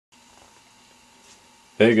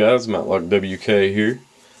Hey guys, Matlock WK here.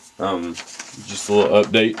 Just a little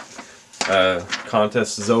update.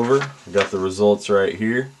 Contest is over. Got the results right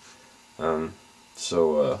here.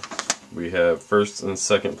 We have first and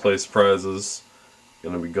second place prizes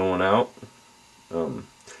going to be going out. And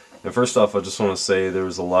first off, I just want to say there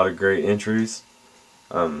was a lot of great entries.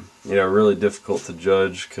 Really difficult to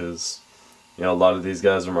judge because a lot of these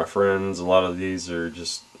guys are my friends. A lot of these are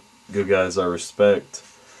just good guys I respect.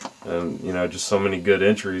 And just so many good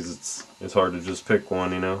entries, it's hard to just pick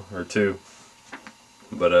one, or two.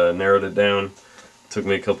 But narrowed it down. Took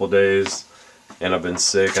me a couple days, and I've been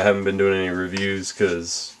sick. I haven't been doing any reviews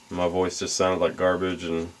because my voice just sounded like garbage,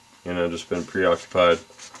 and just been preoccupied.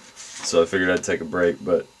 So I figured I'd take a break.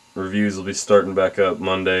 But reviews will be starting back up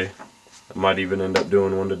Monday. I might even end up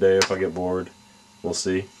doing one today if I get bored. We'll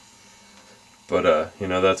see. But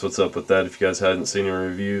that's what's up with that. If you guys hadn't seen any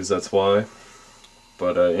reviews, that's why.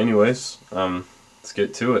 But anyways, let's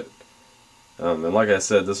get to it. And like I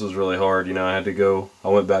said, this was really hard. I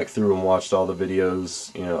went back through and watched all the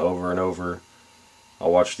videos, over and over. I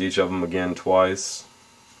watched each of them again twice.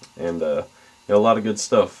 And, a lot of good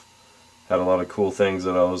stuff. Had a lot of cool things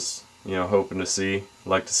that I was, hoping to see.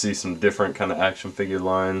 Like to see some different kind of action figure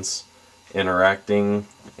lines interacting,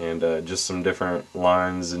 and just some different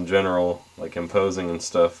lines in general, like imposing and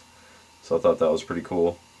stuff. So I thought that was pretty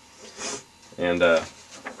cool. And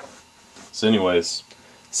so anyways,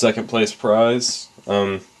 second place prize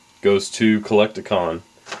goes to Collecticon.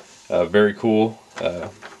 Very cool.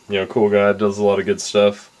 Cool guy, does a lot of good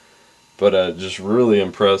stuff. But just really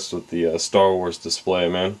impressed with the Star Wars display,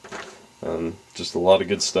 man. Just a lot of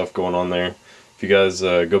good stuff going on there. If you guys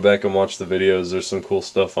go back and watch the videos, there's some cool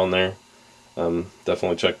stuff on there.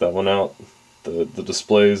 Definitely check that one out. The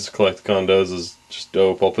displays Collecticon does is just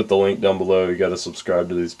dope. I'll put the link down below. You gotta subscribe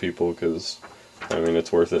to these people because,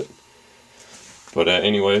 it's worth it. But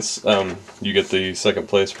anyways, you get the second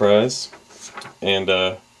place prize.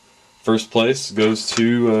 And first place goes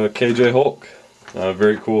to KJ Hulk.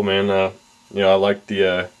 Very cool, man. I like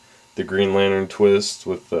the Green Lantern twist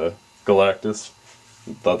with Galactus.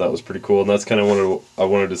 Thought that was pretty cool. And that's kind of what I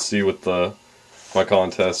wanted to see with my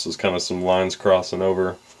contest, was kind of some lines crossing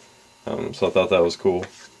over. So I thought that was cool.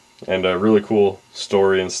 And a really cool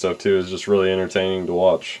story and stuff too. It's just really entertaining to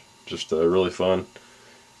watch. Just really fun.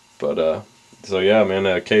 But so yeah, man,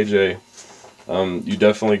 KJ, you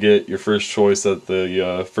definitely get your first choice at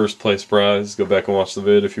the first place prize. Go back and watch the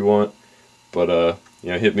vid if you want. But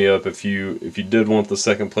hit me up if you did want the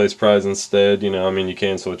second place prize instead. You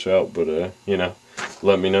can switch out, but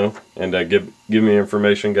let me know, and give me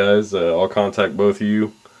information, guys. I'll contact both of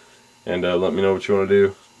you, and let me know what you want to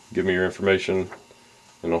do. Give me your information,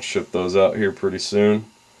 and I'll ship those out here pretty soon.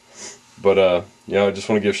 But I just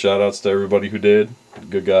want to give shout outs to everybody who did.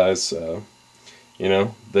 Good guys. It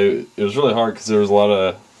was really hard because there was a lot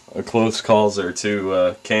of close calls there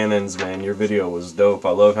too. Cannons, man, your video was dope.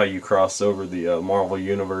 I love how you crossed over the Marvel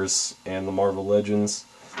Universe and the Marvel Legends.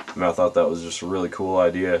 I thought that was just a really cool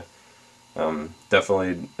idea.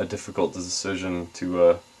 Definitely a difficult decision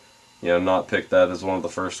to not pick that as one of the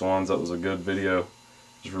first ones. That was a good video.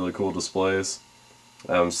 Just really cool displays.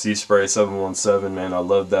 Sea Spray 717, man, I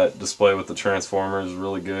love that display with the Transformers.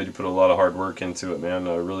 Really good. You put a lot of hard work into it, man.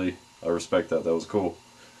 I respect that. That was cool.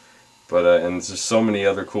 But and there's just so many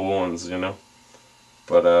other cool ones,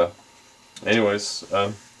 But anyways,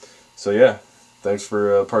 so yeah, thanks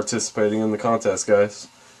for participating in the contest, guys.